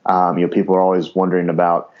 people are always wondering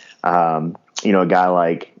about, a guy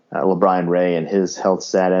like LeBron Ray and his health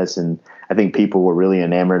status. And I think people were really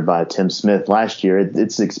enamored by Tim Smith last year.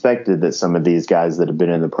 It's expected that some of these guys that have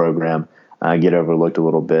been in the program get overlooked a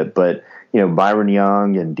little bit. But Byron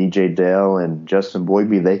Young and DJ Dale and Justin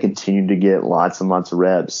Boygby, they continue to get lots and lots of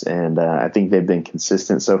reps. And I think they've been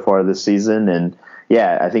consistent so far this season. And,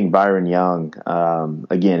 yeah, I think Byron Young,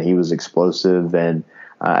 again, he was explosive. And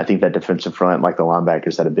I think that defensive front, like the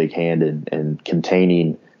linebackers, had a big hand in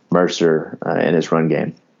containing Mercer in his run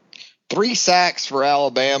game. 3 sacks for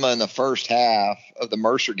Alabama in the first half of the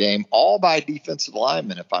Mercer game, all by defensive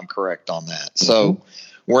linemen, if I'm correct on that. Mm-hmm. So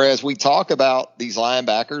whereas we talk about these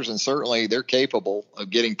linebackers, and certainly they're capable of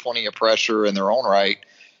getting plenty of pressure in their own right,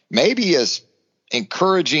 maybe as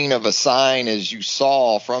encouraging of a sign as you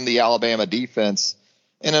saw from the Alabama defense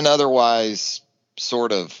in an otherwise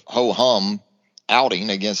sort of ho-hum outing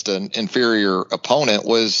against an inferior opponent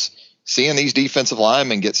was seeing these defensive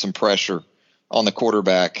linemen get some pressure on the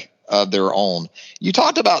quarterback of their own. You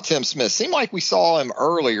talked about Tim Smith. Seemed like we saw him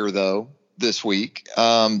earlier, though, this week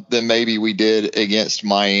than maybe we did against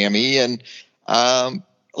Miami. And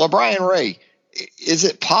LaBryan Ray, is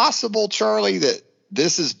it possible, Charlie, that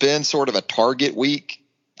this has been sort of a target week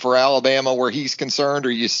for Alabama where he's concerned,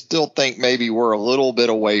 or you still think maybe we're a little bit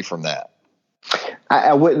away from that?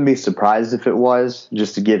 I wouldn't be surprised if it was,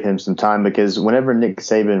 just to give him some time, because whenever Nick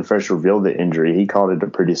Saban first revealed the injury, he called it a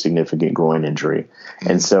pretty significant groin injury.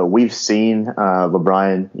 Mm-hmm. And so we've seen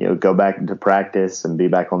LeBron, go back into practice and be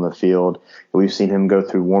back on the field. We've seen him go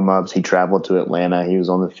through warm-ups. He traveled to Atlanta. He was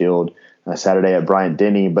on the field Saturday at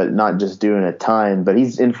Bryant-Denny, but not just doing a ton, but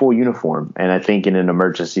he's in full uniform. And I think in an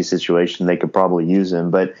emergency situation, they could probably use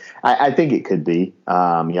him. But I think it could be.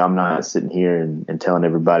 I'm not sitting here and telling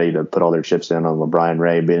everybody to put all their chips in on LaBryan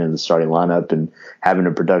Ray being in the starting lineup and having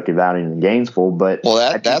a productive outing in Gainesville. But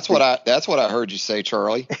that's what I heard you say,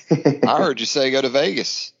 Charlie. I heard you say go to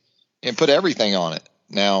Vegas and put everything on it.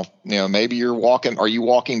 Now, maybe you're walking. Are you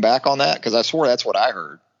walking back on that? Because I swore that's what I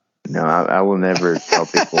heard. No, I will never tell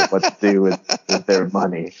people what to do with their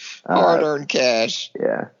money. Hard-earned cash.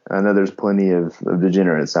 Yeah. I know there's plenty of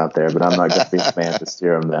degenerates out there, but I'm not going to be the man to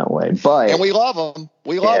steer them that way. And we love them.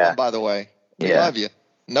 We love them, by the way. We love you.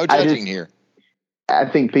 No judging here. I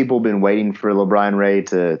think people have been waiting for LaBryan Ray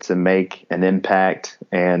to make an impact,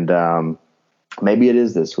 and maybe it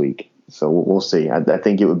is this week. So we'll see. I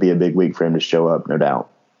think it would be a big week for him to show up, no doubt.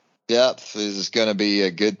 Depth is going to be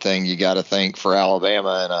a good thing, you got to think, for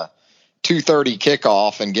Alabama in a 2:30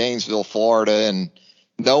 kickoff in Gainesville, Florida. And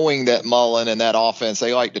knowing that Mullen and that offense,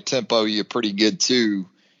 they like to tempo you pretty good too.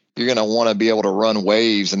 You're going to want to be able to run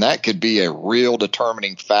waves, and that could be a real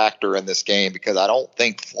determining factor in this game, because I don't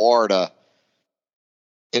think Florida,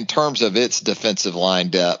 in terms of its defensive line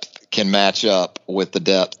depth, can match up with the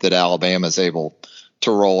depth that Alabama is able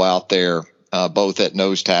to roll out there, both at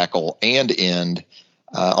nose tackle and end.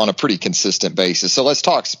 On a pretty consistent basis. So let's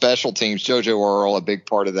talk special teams. JoJo Earle, a big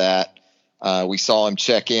part of that. We saw him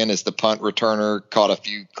check in as the punt returner, caught a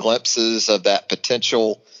few glimpses of that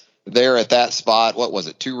potential there at that spot. What was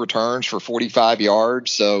it? 2 returns for 45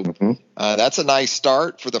 yards. So that's a nice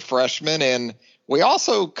start for the freshman. And we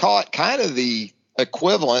also caught kind of the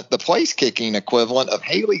equivalent, the place kicking equivalent of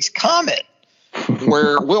Haley's Comet,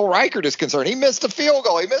 where Will Reichert is concerned. He missed a field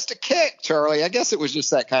goal. He missed a kick, Charlie. I guess it was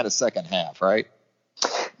just that kind of second half, right?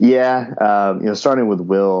 Yeah, starting with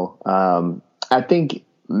Will, I think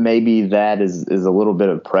maybe that is a little bit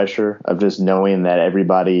of pressure of just knowing that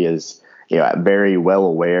everybody is very well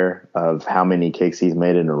aware of how many kicks he's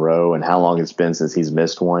made in a row and how long it's been since he's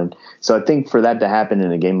missed one. So I think for that to happen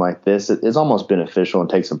in a game like this, it's almost beneficial and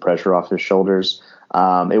take some pressure off his shoulders.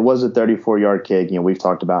 It was a 34-yard kick. We've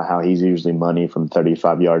talked about how he's usually money from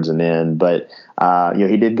 35 yards and in, but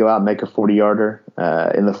he did go out and make a 40-yarder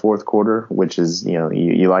in the fourth quarter, which is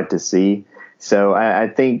you like to see. So I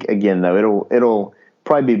think again though it'll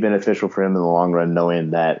probably be beneficial for him in the long run,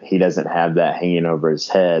 knowing that he doesn't have that hanging over his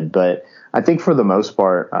head. But I think for the most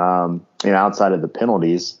part, outside of the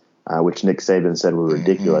penalties, which Nick Saban said were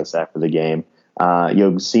ridiculous after the game.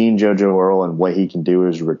 Seeing JoJo Earle and what he can do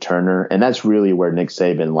as a returner, and that's really where Nick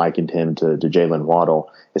Saban likened him to Jalen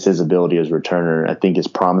Waddle, is his ability as a returner. I think is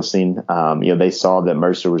promising. They saw that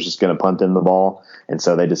Mercer was just going to punt in the ball, and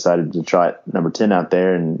so they decided to try number 10 out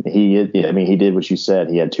there, and he did what you said.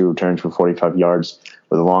 He had 2 returns for 45 yards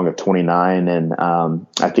with a long of 29, and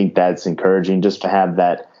I think that's encouraging just to have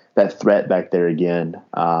that threat back there again.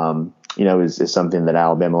 Is something that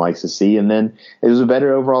Alabama likes to see. And then it was a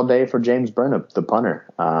better overall day for James Burnip, the punter.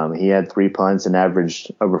 He had 3 punts and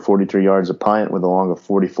averaged over 43 yards a punt with a long of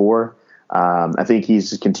 44. I think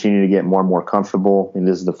he's continuing to get more and more comfortable. And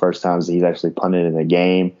this is the first time that he's actually punted in a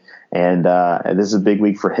game. And this is a big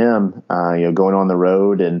week for him, going on the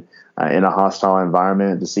road and in a hostile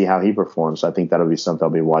environment to see how he performs. So I think that'll be something I'll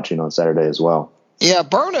be watching on Saturday as well. Yeah,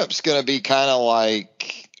 Burnip's going to be kind of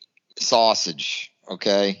like sausage,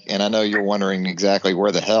 okay? And I know you're wondering exactly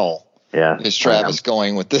where the hell is Travis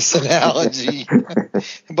going with this analogy.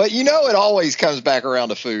 But it always comes back around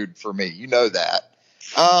to food for me. You know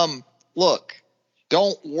that. Look,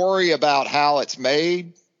 don't worry about how it's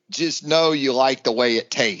made. Just know you like the way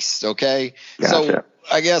it tastes, okay? Gotcha. So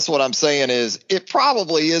I guess what I'm saying is it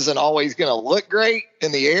probably isn't always going to look great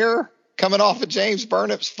in the air coming off of James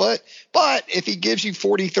Burnip's foot. But if he gives you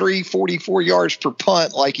 43, 44 yards per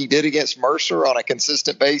punt like he did against Mercer on a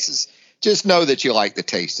consistent basis, just know that you like the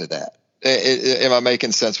taste of that. Am I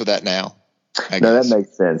making sense with that now? No, that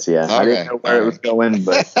makes sense, yeah. Okay. I didn't know where it was going,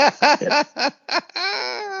 but yeah.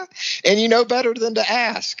 And you know better than to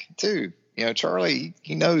ask, too. Charlie,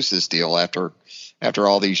 he knows this deal after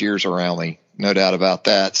all these years around me. No doubt about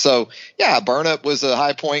that. So, yeah, Burnip was a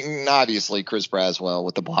high point, and obviously Chris Braswell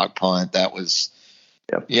with the block punt. That was,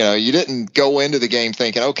 you didn't go into the game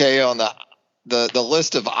thinking, okay, on the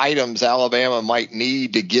list of items Alabama might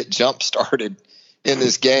need to get jump started in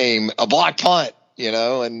this game, a block punt,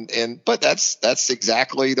 but that's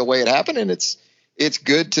exactly the way it happened. And it's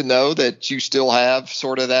good to know that you still have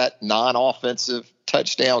sort of that non-offensive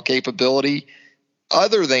touchdown capability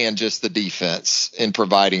other than just the defense in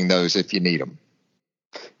providing those if you need them.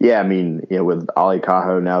 Yeah, I mean, with Ali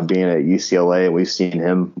Cajo now being at UCLA, we've seen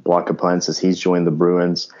him block a punt since he's joined the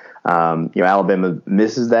Bruins. Alabama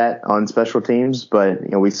misses that on special teams, but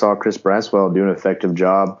we saw Chris Braswell do an effective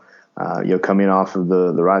job, coming off of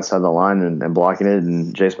the right side of the line and blocking it,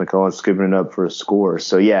 and Jace McCullough scooping it up for a score.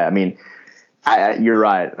 So yeah, I mean, you're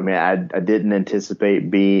right. I mean, I didn't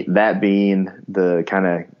anticipate that being the kind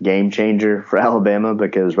of game changer for Alabama,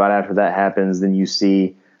 because right after that happens, then you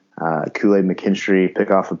see Kool-Aid McKinstry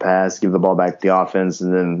pick off a pass, give the ball back to the offense,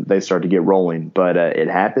 and then they start to get rolling. But it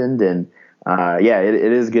happened, and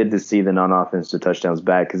it is good to see the non-offensive touchdowns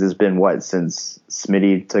back, because it's been since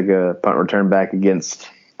Smitty took a punt return back against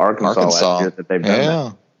Arkansas last year that they've done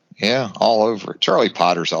that. Yeah, all over it. Charlie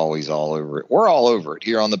Potter's always all over it. We're all over it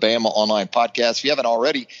here on the Bama Online Podcast. If you haven't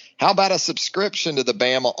already, how about a subscription to the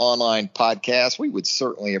Bama Online Podcast? We would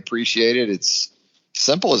certainly appreciate it. It's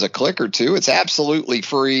simple as a click or two. It's absolutely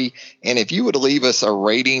free. And if you would leave us a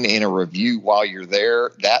rating and a review while you're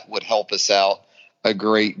there, that would help us out a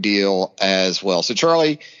great deal as well. So,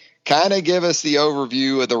 Charlie, kind of give us the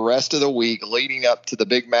overview of the rest of the week leading up to the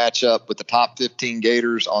big matchup with the top 15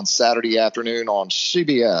 Gators on Saturday afternoon on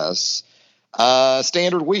CBS.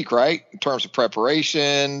 Standard week, right? In terms of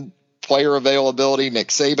preparation, player availability, Nick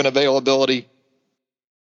Saban availability.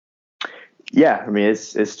 Yeah, I mean,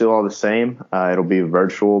 it's still all the same. It'll be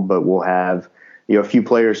virtual, but we'll have a few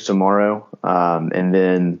players tomorrow, and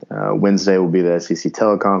then Wednesday will be the SEC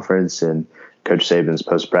teleconference and Coach Saban's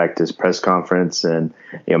post-practice press conference, and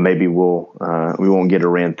maybe we won't get a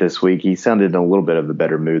rant this week. He sounded in a little bit of a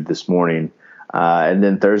better mood this morning, and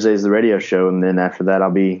then Thursday is the radio show, and then after that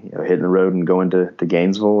I'll be hitting the road and going to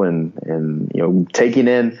Gainesville and taking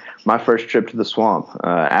in my first trip to the Swamp.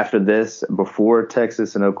 After this, before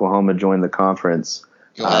Texas and Oklahoma join the conference,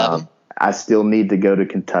 I still need to go to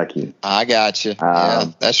Kentucky. I got you.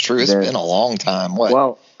 Yeah, that's true. It's been a long time. What?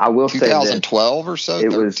 Well, I will 2012 or so.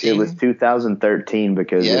 It was 2013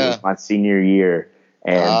 because it was my senior year,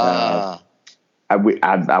 and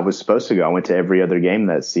I was supposed to go. I went to every other game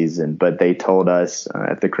that season, but they told us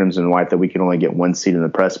at the Crimson and White that we could only get one seat in the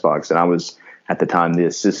press box, and I was at the time the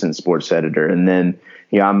assistant sports editor. And then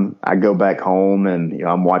I go back home and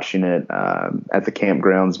I'm watching it at the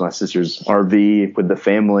campgrounds, my sister's RV with the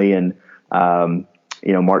family, and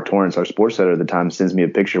Mark Torrance, our sports editor at the time, sends me a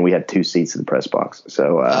picture, and we had two seats in the press box.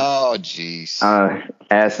 So, oh, jeez.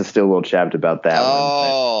 Ass is still a little chapped about that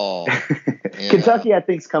one. Yeah. Kentucky, I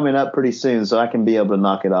think, is coming up pretty soon, so I can be able to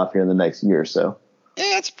knock it off here in the next year or so.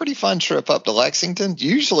 Yeah, it's a pretty fun trip up to Lexington.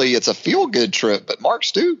 Usually it's a feel-good trip, but Mark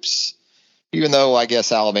Stoops, even though I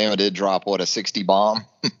guess Alabama did drop, a 60 bomb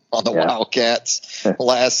on the Wildcats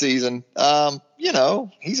last season,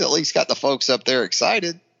 he's at least got the folks up there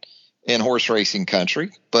excited in horse racing country.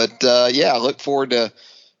 But, I look forward to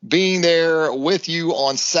being there with you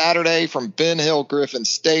on Saturday from Ben Hill Griffin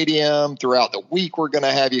Stadium. Throughout the week, we're going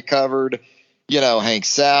to have you covered. Hank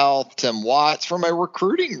South, Tim Watts. From a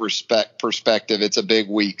recruiting perspective, it's a big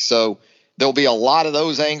week. So there'll be a lot of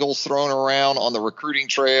those angles thrown around on the recruiting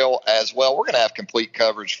trail as well. We're going to have complete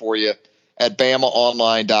coverage for you at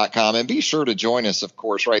BamaOnline.com. And be sure to join us, of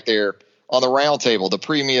course, right there on the Roundtable, the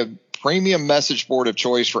premium message board of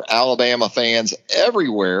choice for Alabama fans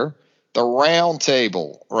everywhere. The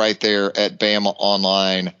Roundtable right there at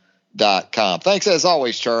BamaOnline.com. Thanks as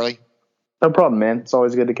always, Charlie. No problem, man. It's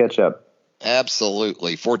always good to catch up.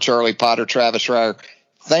 Absolutely. For Charlie Potter, Travis Schreier,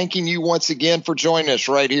 thanking you once again for joining us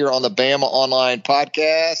right here on the Bama Online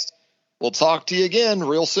Podcast. We'll talk to you again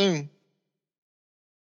real soon.